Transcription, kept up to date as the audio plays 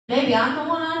Maybe I'm the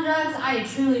one on drugs. I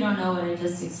truly don't know what I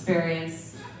just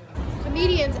experienced.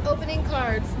 Comedians opening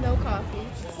cards, no coffee.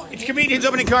 It's comedians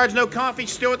opening cards, no coffee,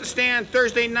 still at the stand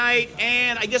Thursday night,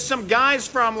 and I guess some guys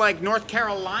from like North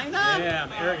Carolina. Yeah,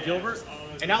 I'm Eric Gilbert.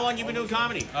 And how long you been doing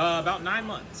comedy? About 9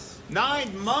 months.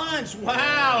 9 months.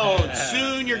 Wow.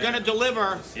 Soon you're gonna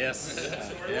deliver. Yes.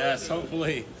 Yes.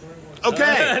 Hopefully.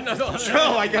 Okay.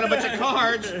 So I got a bunch of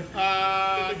cards. Do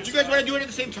you guys want to do it at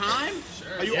the same time?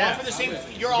 Sure. Are you all from the same?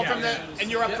 You're all from the,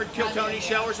 and you're up for Kill Tony's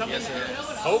show or something? Yes, sir.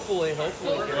 Hopefully.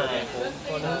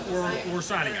 We're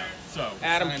signing up. So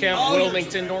Adam Kemp,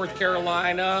 Wilmington, North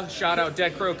Carolina. Shout out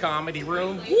Dead Crow Comedy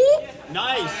Room.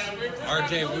 Nice.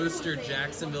 RJ Wooster,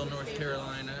 Jacksonville, North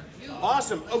Carolina.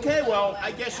 Awesome. Okay, well,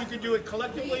 I guess you could do it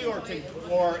collectively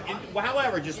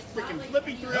however, just freaking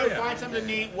flipping through, find something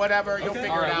neat, whatever, you'll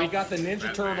figure it out. We got the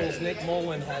Ninja Turtles. Nick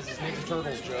Mullen has his Ninja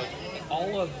Turtles joke.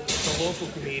 All of the local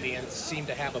comedians seem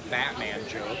to have a Batman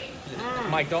joke.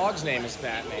 My dog's name is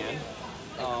Batman.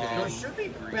 There should be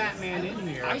Batman in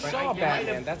here. I saw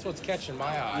Batman. That's what's catching my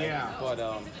eye. Yeah. But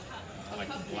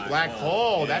Black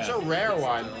Hole. That's a rare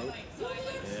one.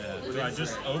 Yeah. Do I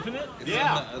just open it? It's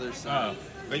on the other side.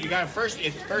 But you got first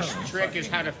trick is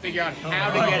how to figure out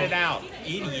how to get it out.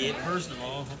 Idiot. First of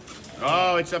all.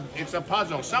 Oh, it's a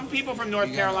puzzle. Some people from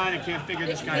North Carolina can't figure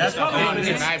this kind of stuff out.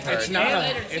 It's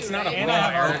not a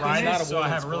arthritis, so I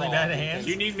have really bad hands.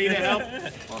 Do you need me to help?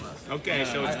 Okay,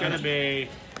 so it's gonna be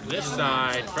this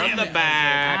side from the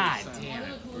back. God damn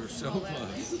it. We're so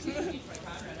close.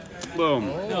 Boom.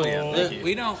 Oh, yeah.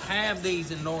 We don't have these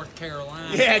in North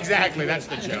Carolina. Yeah, exactly. That's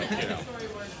the joke, you know.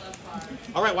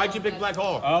 All right, why'd you pick Black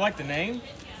Hole? I like the name.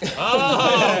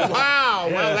 Oh, wow.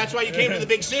 Yeah. Well, that's why you came to the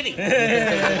big city.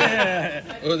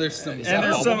 Oh, there's some. And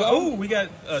there's some. Oh, we got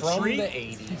a from treat. The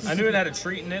 80s. I knew it had a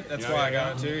treat in it. That's why I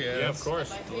got it too. Yeah, of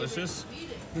course. Delicious.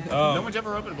 No one's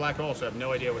ever opened a Black Hole, so I have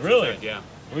no idea what's really. inside. Yeah.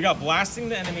 We got blasting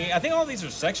the enemy. I think all these are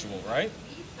sexual, right?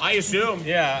 I assume.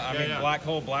 Yeah. I mean, Black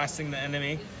Hole blasting the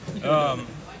enemy. Oh,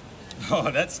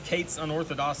 that's Kate's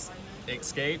unorthodox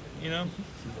escape. You know.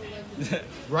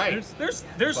 Right.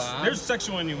 There's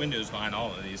sexual innuendos behind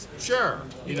all of these. Sure.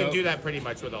 You can do that pretty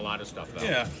much with a lot of stuff, though.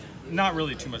 Yeah. Not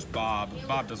really too much Bob.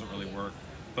 Bob doesn't really work.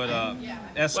 But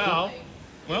well.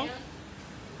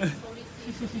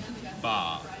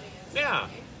 Bob. Yeah.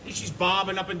 She's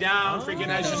bobbing up and down, freaking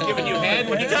out. She's giving you head.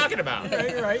 What are you talking about?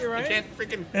 You're right. You can't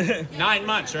freaking 9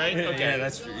 months, right? Okay. Yeah,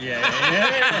 that's true. Yeah.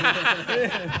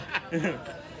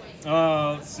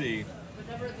 Let's see.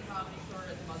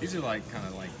 These are like kind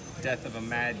of like Death of a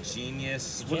Mad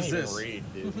Genius. What is this? Read,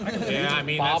 dude. Yeah, I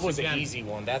mean, Bob was an easy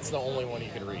one. That's the only one you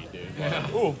could read, dude.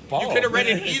 Yeah. Ooh, Bob. You could have read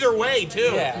it either way,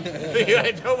 too. Yeah. You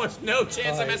had almost no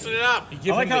chance of messing it up. I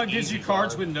like how it gives you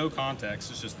cards with no context.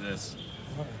 It's just this.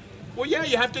 Well, yeah,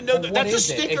 you have to know that. That's a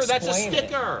sticker. That's a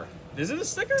sticker. Is it a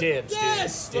sticker? Dibs,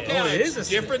 yes. Dude. Look at it. It is It's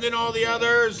different than all the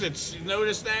others. It's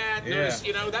notice that. Yeah. Notice,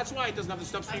 you know, that's why it doesn't have the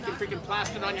stuff so you can freaking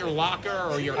plaster it on your locker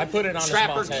or your I put it on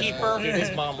strapper his mom's keeper. Head. Dude,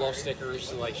 his mom loves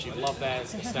stickers. Like, she'd love that.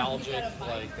 It's nostalgic.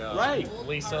 Like, right.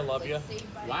 Lisa, love you.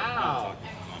 Wow.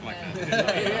 Like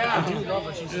that. Yeah. I do love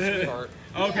her. She's a sweetheart.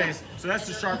 Okay, so that's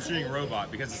the sharpshooting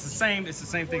robot because it's the same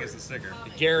thing as the sticker.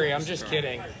 Gary, I'm just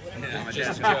kidding. Yeah, my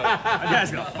Just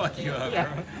dad's gonna fuck you up, bro.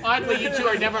 Oddly, you two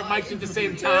are never mic'd at the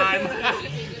same time.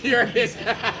 Here it is.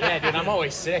 Yeah, dude, I'm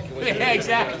always sick. Yeah,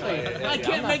 exactly. I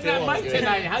can't make that mic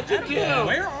tonight. How'd you do?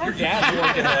 Where are Your you? dad's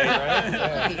working late,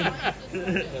 right?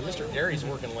 Yeah, Mr. Gary's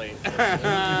working late.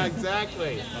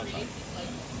 Exactly.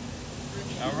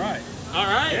 All right. All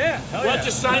right. Yeah. Hell Well, yeah.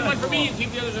 just sign one for me and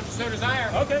keep the others if so desire.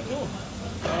 Okay, cool.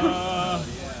 I'm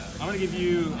gonna give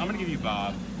you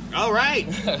Bob. All right.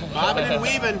 Bobbing and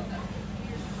weaving.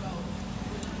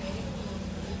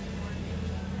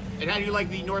 And how do you like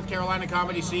the North Carolina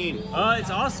comedy scene? It's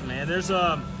awesome, man. There's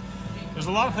a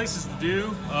lot of places to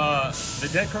do. The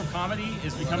Dead Crow Comedy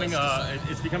is becoming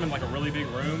it's becoming like a really big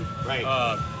room. Right.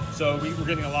 So we're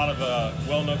getting a lot of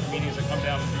well-known comedians that come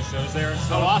down and do shows there and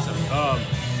stuff. Oh, awesome.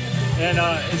 And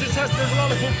it just has, there's a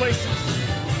lot of cool places.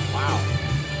 Wow.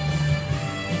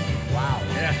 Wow.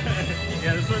 Yeah,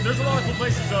 yeah. There's a lot of cool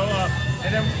places. So,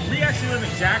 and then we actually live in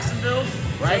Jacksonville,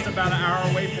 right? So it's about an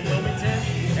hour away from Wilmington,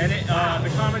 and the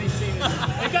comedy scene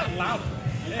it got louder.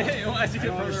 As you I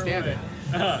don't understand it.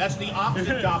 That's the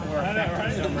opposite Doppler effect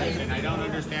right? for some reason. I don't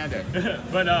understand it.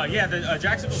 But yeah, the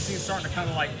Jacksonville scene's starting to kind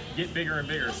of like get bigger and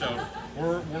bigger. So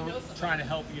we're trying to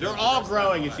help. They're all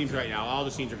growing. It seems right now. All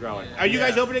the scenes are growing. Are you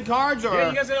guys opening cards or? Yeah,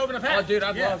 you guys gotta open a pack. Oh, dude,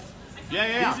 I'd love.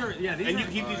 Yeah. These are and you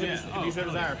can keep these if you so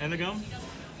desire. And the gum.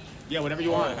 Yeah, whatever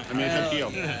you want. I mean, it's up to you.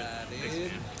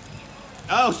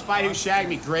 Oh, Spy Who Shagged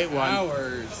Me. Great one.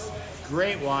 Hours.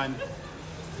 Great one.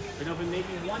 Been open maybe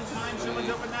one time someone's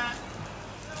opened that?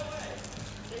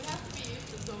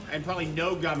 And probably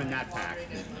no gum in that pack.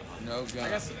 No gum.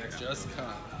 Just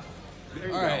come.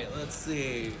 All right, let's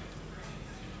see.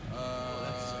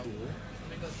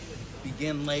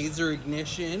 Begin laser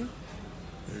ignition.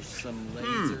 There's some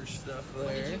laser stuff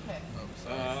there.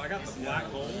 I got the black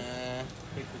hole. I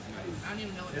don't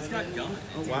even know what It's got gum.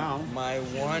 Oh, wow. My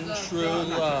one true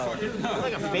love. It's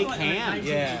like a fake hand.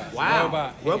 Yeah.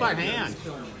 Wow. Robot hand.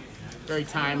 Very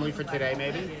timely for today,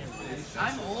 maybe.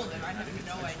 I'm old and I have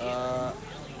no idea.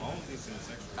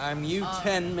 I'm you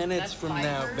 10 minutes from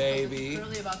now, baby.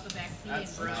 Literally about the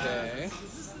vaccine. Okay.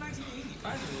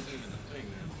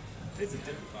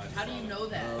 How do you know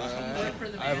that?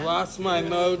 I've lost my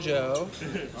mojo.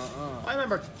 I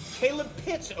remember Caleb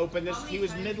Pitts opened this. He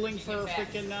was middling for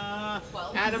freaking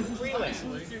Adam Freeland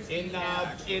in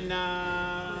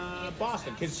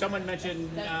Boston. Because someone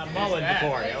mentioned Mullen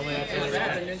before. Yeah.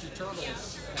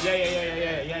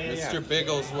 Mr.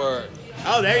 Bigglesworth.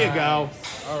 Oh, there you go.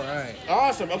 All right.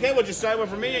 Awesome. Okay, well, just sign one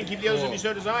for me and keep the others if you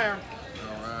so desire.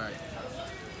 All right.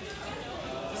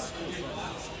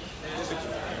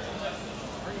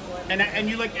 And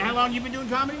you like, how long you been doing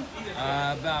comedy?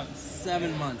 About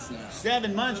 7 months now.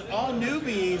 7 months. All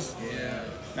newbies. Yeah.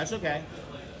 That's okay.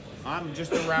 I'm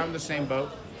just around the same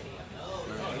boat.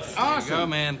 Awesome. There you go,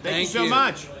 man. Thank you so you.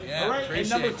 much. Yeah, all right, and appreciate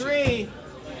number you. 3,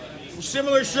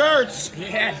 similar shirts.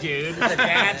 Yeah, dude. The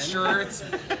dad shirts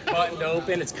buttoned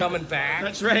open. It's coming back.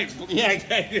 That's right. Yeah,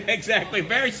 exactly.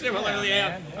 Very similar.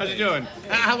 Yeah. How's it doing?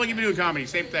 How long you been doing comedy?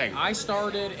 Same thing. I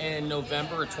started in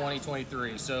November of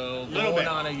 2023, so Little going bit.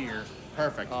 on a year.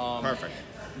 Perfect. Perfect.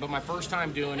 But my first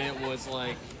time doing it was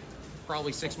like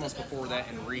probably 6 months before that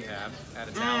in rehab at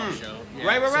a talent show.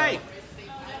 Yeah, Right.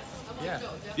 Yeah.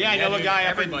 Yeah, I know a dude, guy up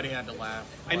everybody had to laugh.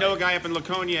 I know a guy up in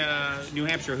Laconia, New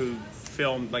Hampshire, who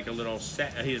filmed like a little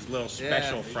his little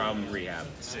special from rehab.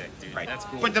 Sick, dude. Right. That's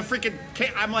cool. But the freaking,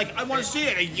 I'm like, I want to see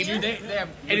it. Dude, they have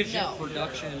And it's- legit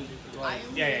production, like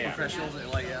Yeah. professionals.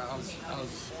 Like, yeah, I was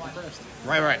impressed.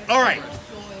 Right. All right.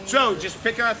 So just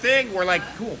pick our thing. We're like,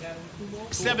 cool.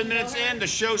 7 minutes in, the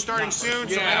show's starting soon,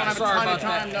 so I Yeah, don't have a sorry ton of about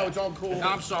time. that. No, it's all cool.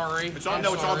 I'm sorry. It's all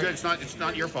good. It's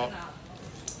not your fault.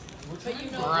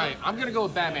 All right, I'm gonna go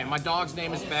with Batman. My dog's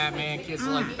name is Batman. Kids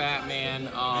like Batman.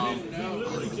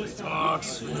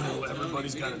 Talks. You know,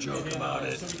 everybody's got a joke about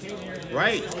it.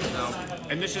 Right.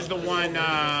 And this is the one.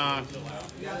 That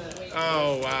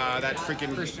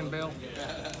freaking Christian Bale.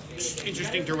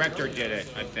 interesting director did it.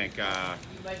 I think. I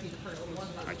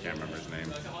can't remember his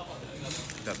name.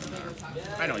 Doesn't matter.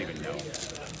 I don't even know.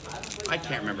 I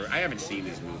can't remember. I haven't seen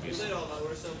these movies.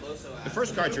 The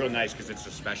first card's real nice because it's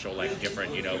a special, like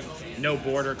different, no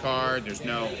border card. There's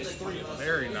no.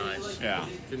 Very nice. Yeah.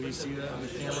 Can you see that on the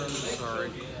camera? I'm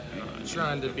sorry.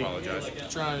 Trying to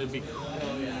be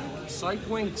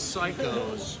Cycling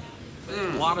Psychos.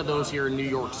 A lot of those here in New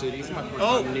York City. It's my first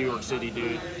time in New York City,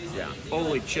 dude. Yeah.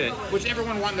 Holy shit. Which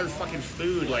everyone wanting their fucking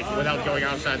food, like, without going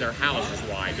outside their house is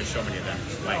why there's so many of them.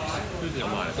 Like, A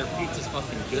lot of their pizza's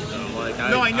fucking good though. Like,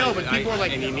 I know, but people are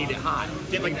like, and you need it hot.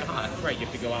 get like hot. Right, you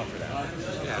have to go out for that.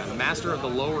 Yeah, master of the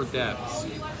lower depths.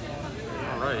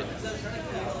 All right.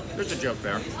 There's a joke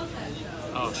there.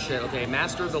 Oh shit. Okay,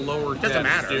 master of the lower depths, Doesn't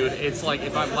matter. dude. It's like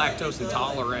if I'm lactose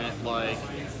intolerant, like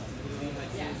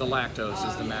the lactose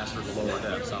is the master of the lower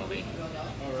depths. I'll be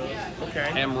Okay.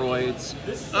 hemorrhoids,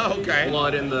 Oh, okay.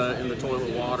 blood in the toilet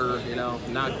water.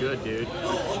 Not good, dude.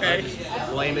 Okay.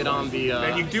 Blame it on the.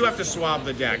 And you do have to swab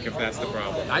the deck if that's the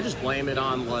problem. I just blame it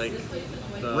on like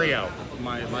the Rio.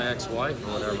 my ex-wife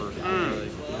or whatever.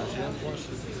 Like,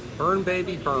 burn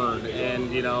baby burn,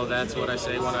 and that's what I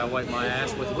say when I wipe my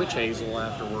ass with witch hazel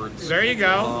afterwards. There you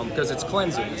go. Because it's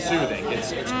cleansing, it's soothing,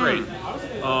 it's great.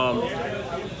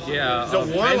 It's a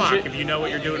warlock if you know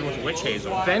what you're doing with witch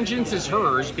hazel. Vengeance is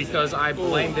hers because I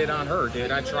blamed it on her,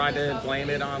 dude. I tried to blame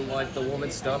it on like the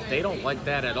woman stuff. They don't like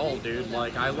that at all, dude.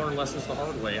 Like I learned lessons the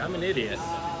hard way. I'm an idiot.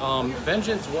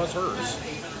 Vengeance was hers.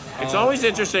 It's always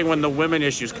interesting when the women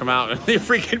issues come out and the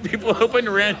freaking people open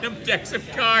random decks of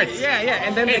cards. Yeah,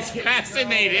 and then It's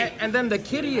fascinating. And then the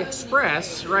Kitty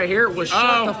Express right here was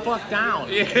shut the fuck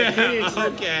down. Yeah,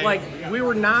 okay. Like we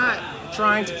were not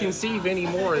trying to conceive any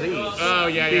more of these. Oh,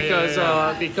 yeah.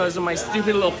 Because of my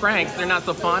stupid little pranks, they're not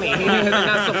so funny. They're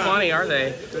not so funny, are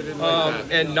they?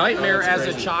 And Nightmare as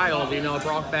a child,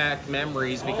 brought back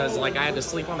memories because like I had to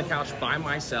sleep on the couch by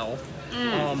myself.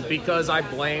 Because I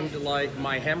blamed like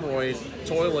my hemorrhoid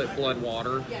toilet blood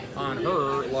water on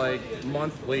her like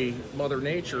monthly Mother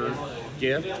Nature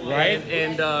gift, Right.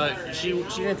 And she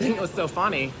didn't think it was so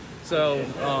funny, so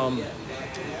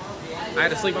I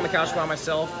had to sleep on the couch by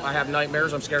myself. I have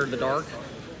nightmares. I'm scared of the dark.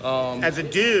 As a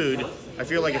dude, I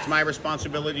feel like it's my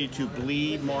responsibility to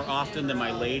bleed more often than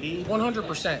my lady.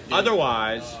 100%.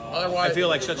 Otherwise, I feel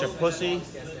like such a pussy.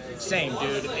 Same,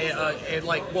 dude.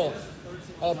 Well,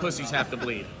 all pussies have to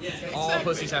bleed. All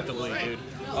pussies have to bleed, dude.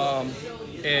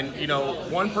 And, you know,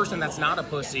 one person that's not a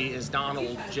pussy is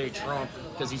Donald J. Trump,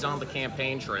 because he's on the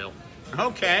campaign trail.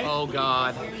 Okay. Oh,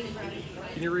 God.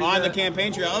 Can you read On that? the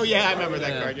campaign trail. Oh, yeah, I remember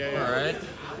that card. Yeah. All right.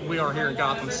 We are here in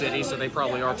Gotham City, so they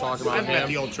probably are talking about I've met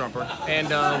the him. old Trumper. And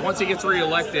once he gets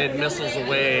reelected, missiles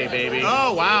away, baby.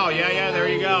 Oh, wow. Yeah, there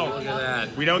you go. Look at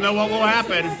that. We don't know what will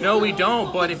happen. No, we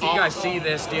don't. But if you guys see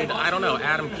this, dude, I don't know.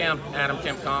 Adam Kemp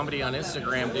Comedy on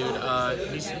Instagram, dude.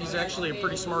 He's actually a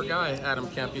pretty smart guy. Adam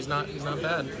Kemp. He's not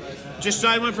bad. Just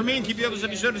sign one for me and keep the others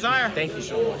if you so desire. Thank you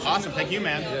so much. Awesome. Thank you,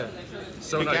 man. Yeah.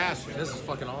 So Big nice. ass. This is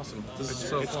fucking awesome. This is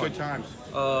so It's fun. good times.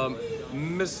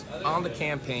 Miss on the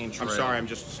campaign trail. I'm sorry, I'm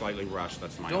just slightly rushed.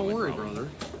 That's my Don't only worry, problem. brother.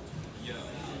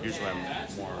 Usually I'm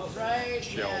more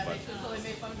chill, but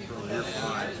You're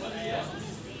fine.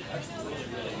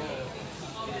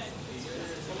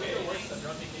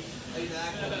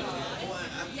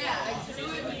 Yeah, I threw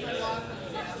it with the walk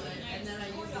and then I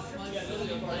used the smudge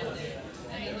to blend it.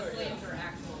 And then the flames are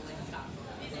actual like top.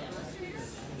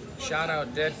 Shout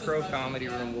out Dead Crow Comedy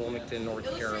Room, Wilmington,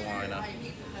 North Carolina.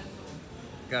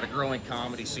 Got a growing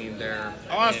comedy scene there.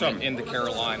 Awesome. In the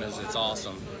Carolinas, it's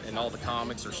awesome. And all the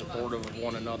comics are supportive of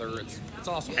one another. It's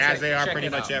awesome. As they are check pretty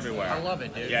it much out. everywhere. I love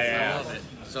it, dude. Yeah. I love it.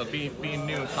 So being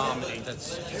new in comedy,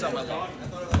 that's something I love.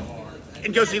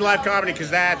 and go see live comedy because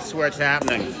that's where it's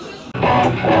happening.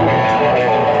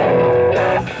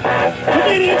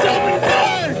 Comedians open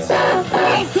cards! All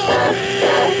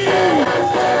comedy!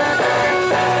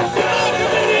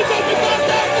 Comedians open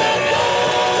cards!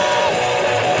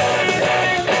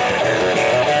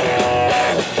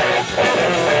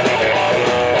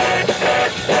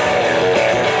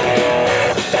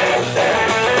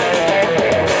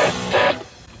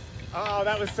 Oh,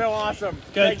 that was so awesome.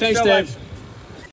 Good, Thank you thanks, so Dave. much.